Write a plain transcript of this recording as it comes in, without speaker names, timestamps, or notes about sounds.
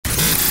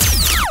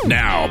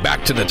Now,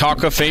 back to the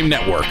Talk of Fame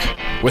Network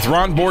with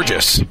Ron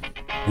Borges,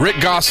 Rick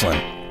Gosselin,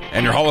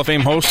 and your Hall of Fame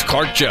host,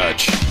 Clark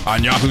Judge,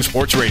 on Yahoo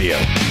Sports Radio.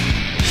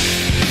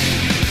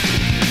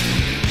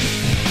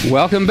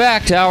 Welcome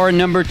back to hour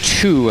number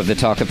 2 of the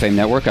Talk of Fame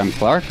Network. I'm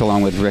Clark,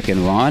 along with Rick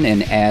and Ron,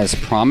 and as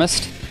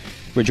promised,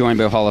 we're joined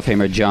by Hall of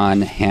Famer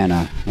John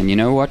Hannah. And you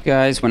know what,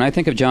 guys? When I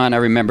think of John, I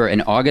remember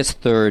an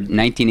August 3rd,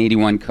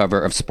 1981 cover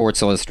of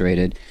Sports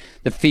Illustrated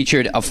that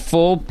featured a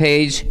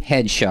full-page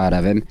headshot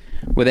of him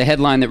with a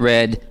headline that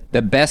read,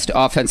 "The best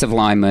offensive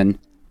lineman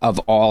of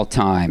all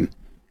time."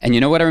 And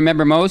you know what I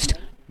remember most?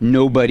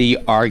 Nobody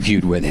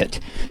argued with it.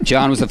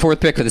 John was the 4th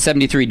pick for the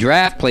 73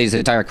 draft, played his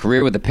entire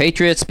career with the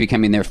Patriots,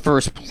 becoming their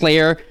first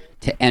player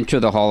to enter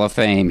the Hall of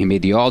Fame. He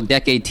made the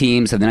all-decade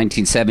teams of the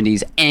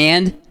 1970s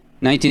and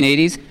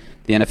 1980s,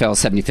 the NFL's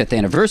 75th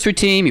anniversary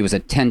team. He was a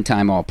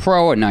 10-time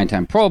All-Pro, a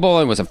 9-time Pro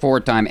Bowler, was a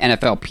 4-time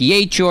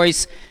NFLPA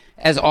choice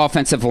as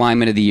Offensive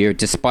Lineman of the Year,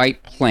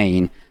 despite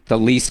playing the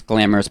least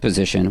glamorous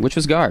position, which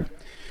was guard.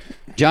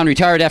 John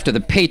retired after the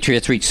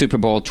Patriots reached Super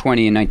Bowl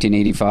 20 in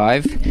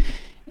 1985,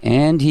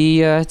 and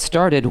he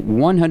started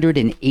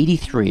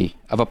 183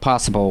 of a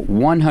possible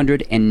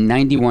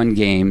 191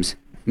 games,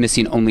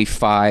 missing only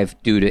 5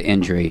 due to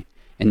injury.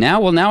 And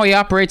now he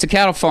operates a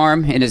cattle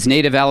farm in his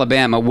native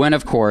Alabama, when,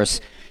 of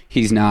course,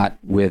 he's not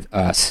with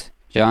us.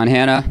 John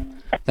Hannah,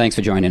 thanks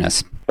for joining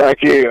us.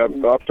 Thank you.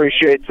 I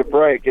appreciate the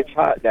break. It's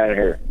hot down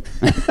here.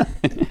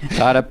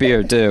 Hot up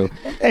here, too.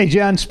 Hey,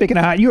 John, speaking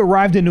of hot, you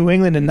arrived in New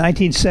England in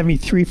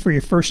 1973 for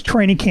your first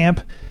training camp.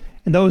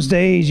 In those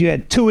days, you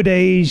had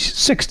 2-a-days,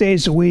 6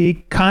 days a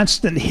week,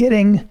 constant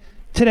hitting.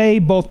 Today,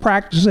 both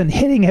practice and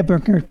hitting have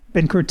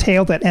been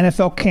curtailed at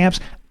NFL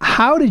camps.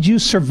 How did you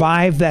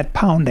survive that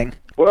pounding?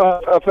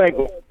 Well, I think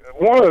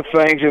one of the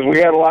things is we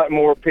had a lot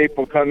more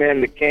people come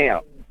into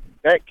camp.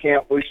 That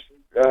camp,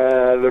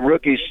 the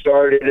rookies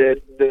started at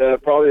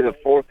probably the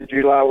 4th of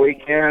July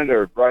weekend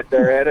or right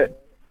there at it,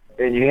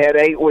 and you had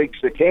 8 weeks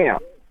of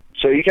camp.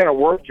 So you kind of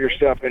worked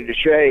yourself into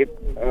shape.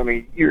 I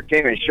mean, you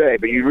came in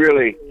shape, but you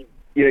really,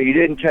 you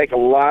didn't take a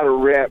lot of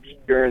reps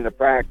during the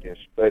practice.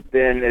 But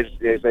then as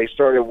they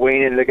started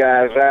weaning the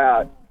guys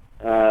out,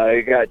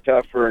 it got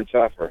tougher and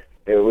tougher.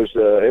 It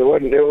wasn't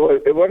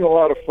a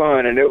lot of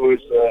fun, and it was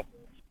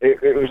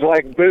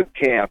like boot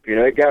camp.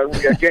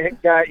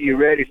 It got you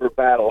ready for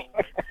battle.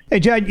 Hey,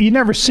 John, you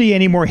never see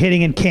any more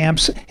hitting in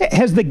camps.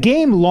 Has the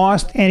game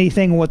lost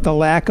anything with the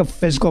lack of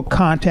physical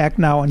contact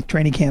now in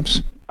training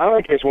camps? I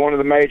think it's one of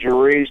the major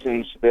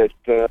reasons that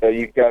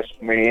you've got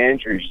so many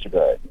injuries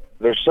today.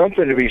 There's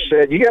something to be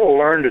said. You got to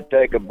learn to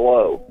take a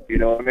blow, you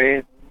know what I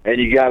mean? And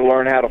you got to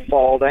learn how to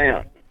fall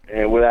down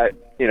and without,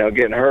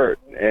 getting hurt.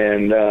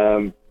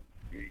 And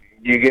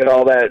you get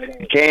all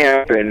that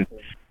camp and,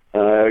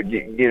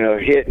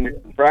 hitting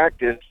in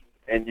practice,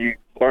 and you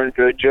learn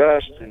to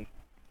adjust, and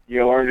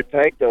you learn to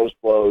take those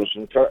blows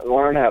and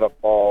learn how to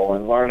fall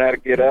and learn how to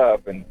get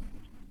up. And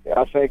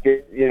I think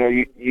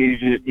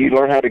you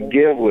learn how to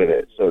give with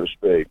it, so to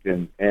speak.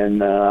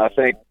 And I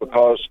think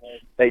because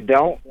they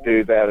don't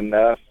do that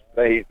enough,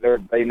 they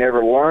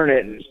never learn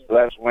it, and so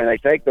that's when they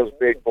take those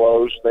big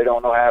blows. They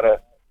don't know how to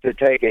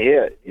take a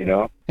hit.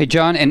 Hey,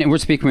 John, and we're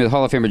speaking with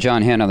Hall of Famer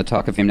John Hannah on the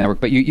Talk of Fame Network.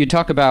 But you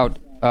talk about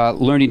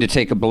learning to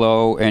take a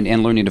blow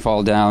and learning to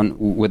fall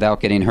down without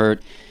getting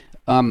hurt.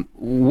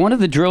 One of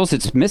the drills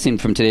that's missing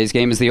from today's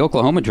game is the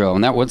Oklahoma drill,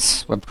 and that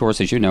was, of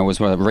course, as you know, was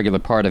a regular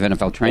part of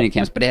NFL training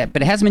camps, but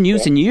it hasn't been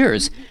used in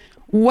years.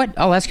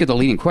 I'll ask you the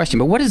leading question,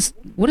 but what does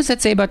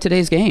that say about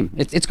today's game?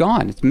 It's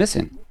gone. It's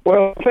missing.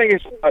 Well, I think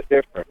it's a lot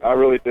different. I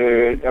really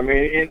do. I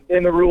mean,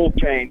 in the rule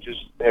changes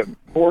have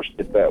forced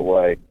it that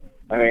way.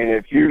 I mean,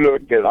 if you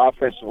look at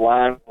offensive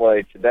line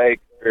play today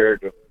compared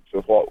to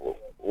what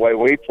way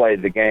we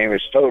played the game,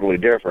 it's totally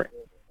different.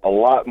 A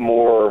lot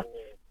more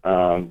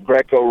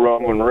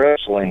Greco-Roman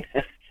wrestling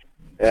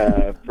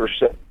and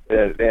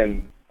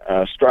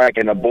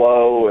striking a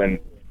blow and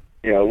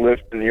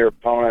lifting your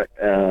opponent.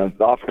 The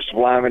offensive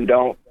linemen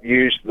don't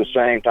use the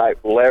same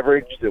type of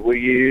leverage that we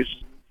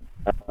use,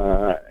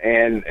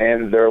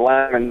 and their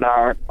linemen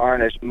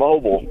aren't as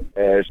mobile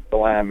as the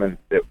linemen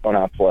that when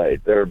I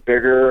played. They're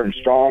bigger and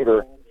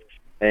stronger,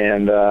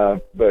 and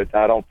but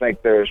I don't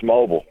think they're as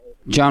mobile.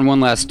 John, one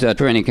last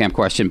training camp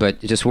question,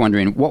 but just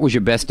wondering, what was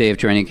your best day of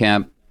training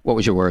camp? What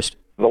was your worst?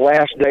 The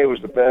last day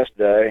was the best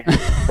day.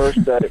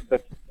 First day,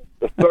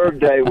 the third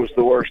day was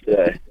the worst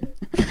day.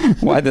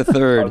 Why the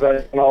third?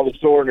 That's when all the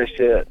soreness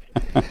hit.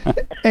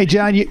 Hey,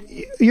 John,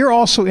 you're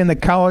also in the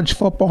College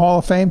Football Hall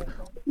of Fame.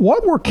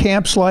 What were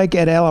camps like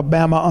at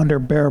Alabama under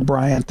Bear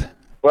Bryant?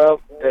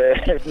 Well,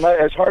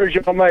 as hard as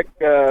you'll make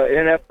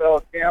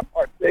NFL camp,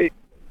 the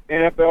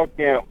NFL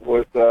camp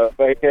was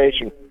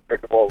vacation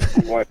compared to what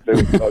we went through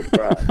with Coach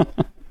Bryant.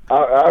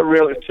 I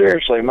really,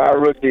 seriously, my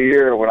rookie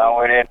year when I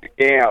went into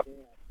camp,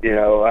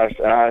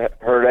 I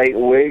heard 8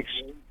 weeks.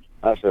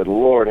 I said,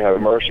 Lord have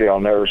mercy, I'll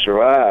never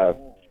survive.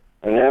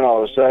 And then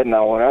all of a sudden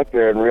I went up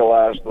there and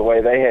realized the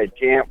way they had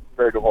camp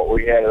compared to what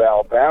we had at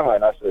Alabama,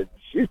 and I said,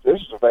 shoot, this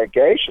is a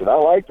vacation. I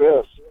like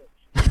this.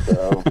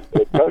 So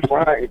Coach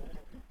Bryant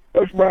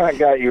Coach Bryant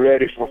got you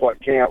ready for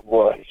what camp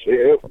was.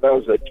 That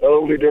was a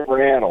totally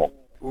different animal.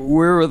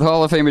 We're with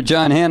Hall of Famer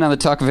John Hannah on the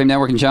Talk of Fame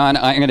Network. And John,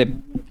 I'm going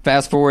to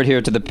fast forward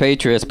here to the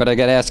Patriots, but I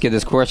got to ask you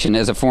this question.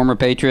 As a former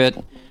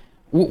Patriot,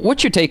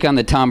 what's your take on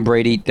the Tom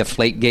Brady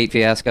Deflategate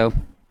fiasco?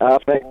 I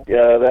think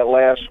that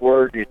last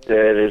word you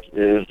said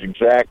is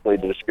exactly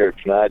the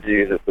description I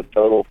do, that the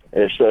total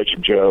is such a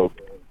joke,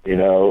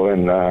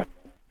 and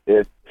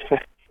it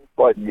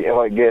what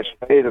gets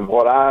me to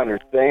what I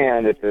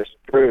understand, if it's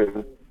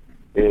true,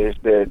 is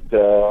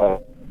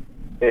that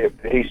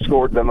he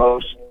scored the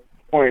most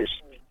points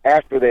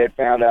after they had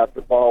found out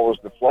the ball was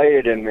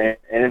deflated and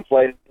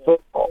inflated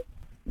football.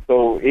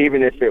 So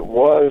even if it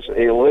was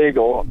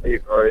illegal,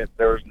 or if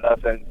there was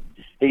nothing,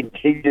 he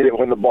did it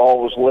when the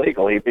ball was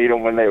legal. He beat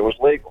them when it was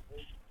legal.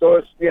 So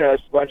it's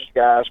it's a bunch of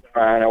guys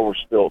crying over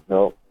spilt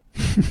milk.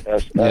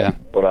 That's yeah.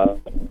 What I.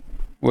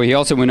 Well, he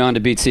also went on to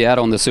beat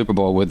Seattle in the Super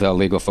Bowl with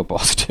legal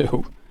footballs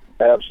too.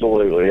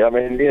 Absolutely. I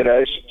mean,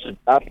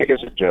 I think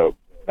it's a joke.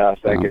 I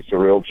think it's a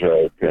real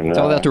joke. And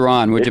tell that to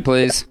Ron, would you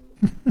please?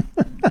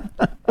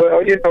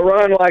 Well,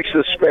 Ron likes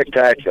the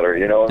spectacular.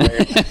 I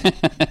mean,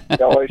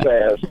 he always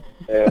has,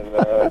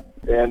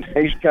 and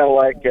he's kind of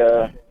like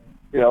a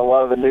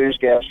lot of the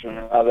newscasts and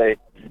how they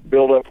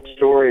build up a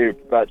story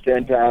about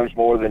 10 times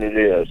more than it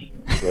is.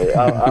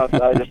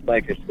 I just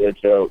think it's a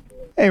joke.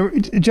 Hey,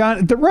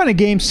 John, the running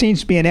game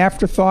seems to be an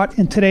afterthought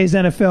in today's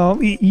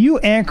NFL. You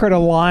anchored a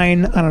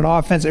line on an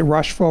offense that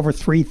rushed for over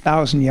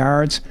 3,000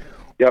 yards.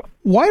 Yep.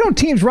 Why don't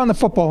teams run the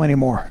football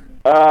anymore?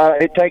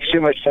 It takes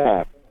too much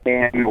time.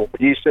 And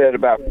what you said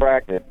about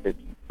practice, it's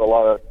a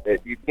lot of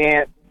it. You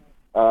can't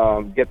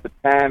get the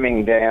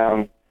timing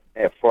down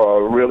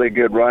for a really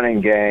good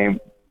running game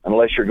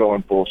unless you're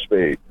going full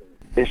speed.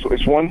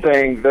 It's one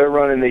thing, they're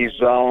running these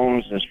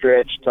zones and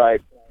stretch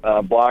type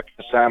block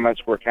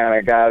assignments where kind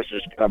of guys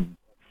just kind of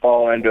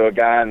fall into a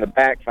guy in the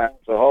back finds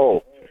a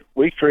hole.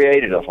 We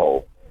created a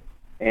hole.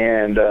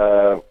 And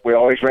we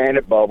always ran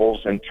at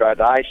bubbles and tried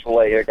to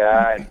isolate a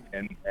guy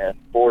and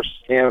force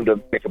him to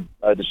make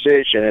a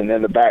decision, and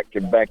then the back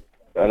could make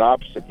an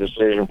opposite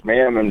decision from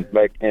him and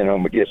make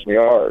get some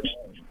yards.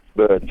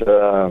 But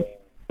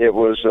it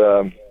was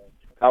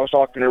I was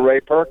talking to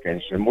Ray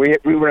Perkins, and we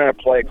ran a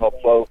play called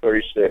Flow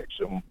 36,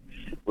 and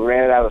we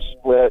ran it out of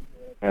split,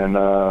 and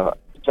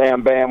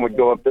Sam Bam would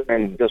go up there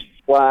and just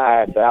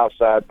fly at the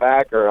outside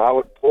backer. I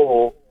would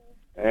pull.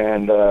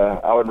 And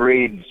I would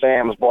read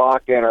Sam's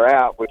block in or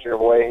out, whichever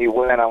way he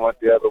went, I went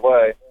the other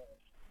way.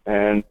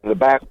 And the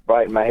back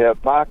right in my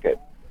hip pocket.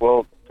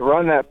 Well, to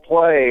run that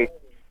play,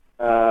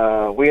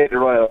 we had to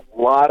run a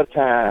lot of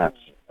times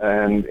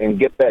and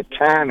get that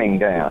timing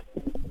down.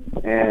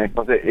 And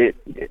because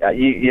I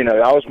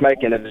was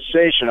making a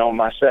decision on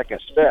my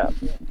second step,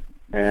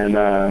 and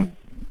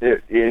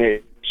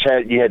you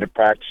had to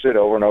practice it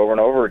over and over and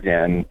over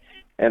again.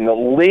 And the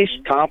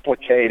least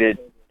complicated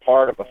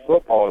part of a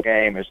football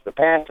game is the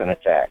passing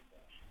attack.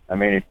 I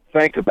mean, if you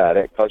think about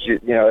it, because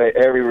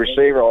every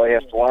receiver, all he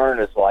has to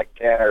learn is like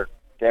 10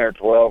 or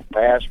 12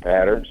 pass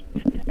patterns,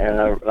 and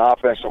an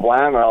offensive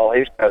lineman, all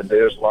he's got to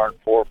do is learn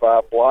 4 or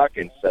 5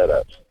 blocking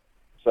setups.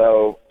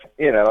 So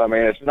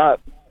it's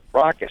not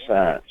rocket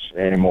science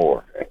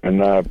anymore. And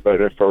but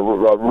if a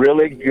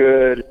really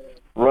good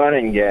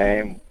running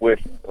game with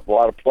a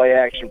lot of play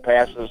action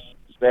passes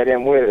set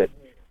in with it,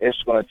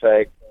 it's going to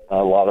take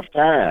a lot of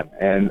time.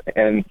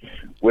 And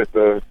with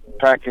the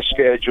practice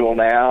schedule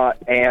now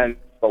and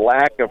the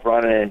lack of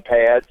running in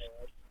pads,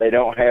 they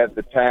don't have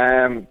the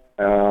time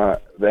and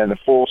the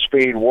full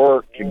speed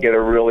work to get a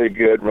really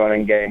good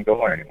running game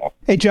going anymore.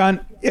 Hey,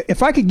 John,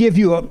 if I could give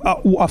you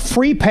a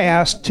free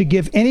pass to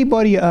give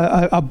anybody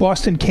a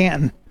Boston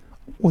Canton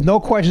with no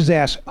questions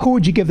asked, who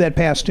would you give that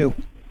pass to?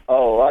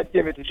 Oh, I'd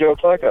give it to Joe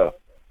Klecko.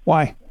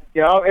 Why?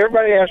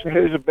 Everybody asks me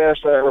who's the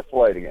best I ever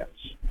played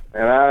against,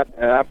 and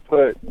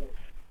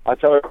I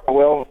tell her,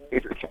 well,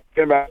 if you're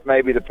talking about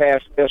maybe the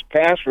best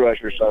pass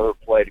rushers I ever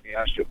played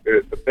against,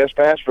 the best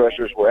pass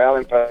rushers were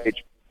Alan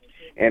Page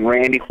and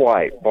Randy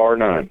White, bar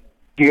none.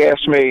 If you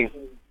ask me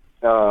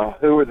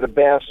who were the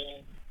best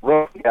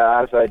run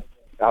guys,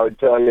 I would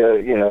tell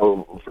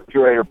you,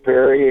 Refrigerator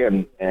Perry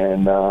and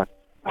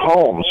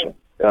Holmes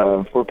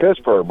for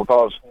Pittsburgh,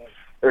 because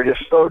they're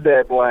just so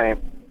dead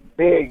lame.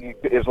 Big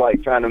is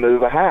like trying to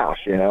move a house,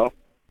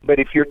 But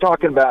if you're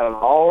talking about an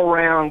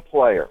all-around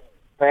player,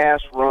 pass,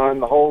 run,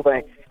 the whole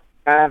thing,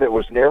 guy that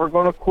was never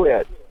going to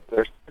quit,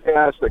 there's 2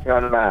 guys that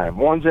come to mind.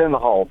 One's in the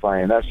Hall of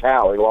Fame. That's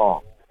Howie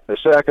Long. The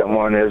second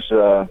one is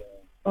Joe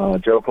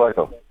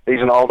Klecko.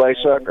 He's an all-day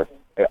sucker.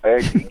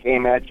 He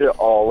came at you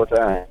all the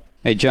time.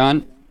 Hey,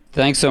 John,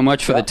 thanks so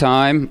much for the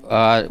time.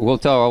 We'll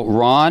tell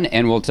Ron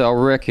and we'll tell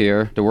Rick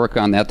here to work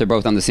on that. They're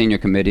both on the senior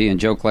committee, and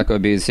Joe Klecko will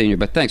be the senior.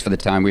 But thanks for the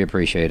time. We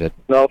appreciate it.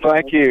 No,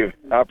 thank you.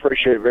 I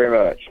appreciate it very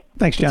much.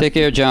 Thanks, John. Take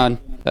care, John.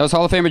 That was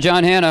Hall of Famer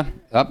John Hannah.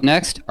 Up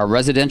next, our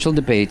residential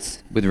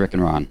debates with Rick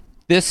and Ron.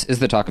 This is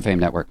the Talk of Fame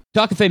Network.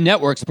 Talk of Fame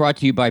Network is brought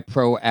to you by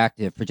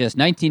Proactive. For just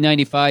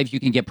 $19.95, you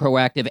can get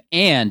Proactive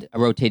and a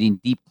rotating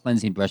deep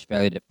cleansing brush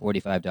valued at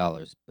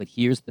 $45. But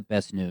here's the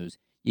best news.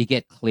 you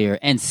get clear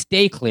and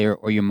stay clear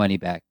or your money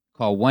back.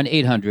 Call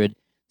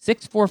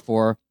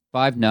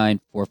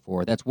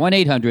 1-800-644-5944. That's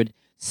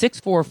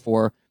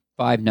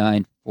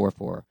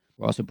 1-800-644-5944.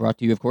 We're also brought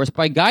to you, of course,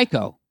 by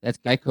Geico. That's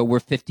Geico, where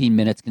 15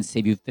 minutes can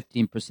save you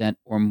 15%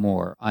 or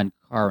more on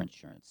car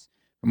insurance.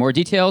 For more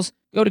details,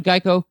 go to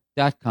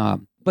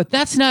geico.com. But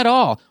that's not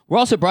all. We're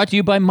also brought to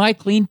you by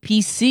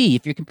MyCleanPC.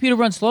 If your computer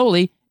runs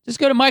slowly, just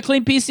go to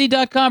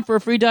mycleanpc.com for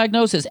a free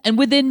diagnosis. And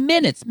within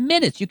minutes,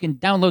 you can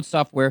download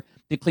software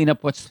to clean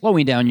up what's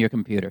slowing down your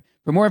computer.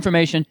 For more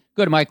information,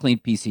 go to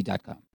mycleanpc.com.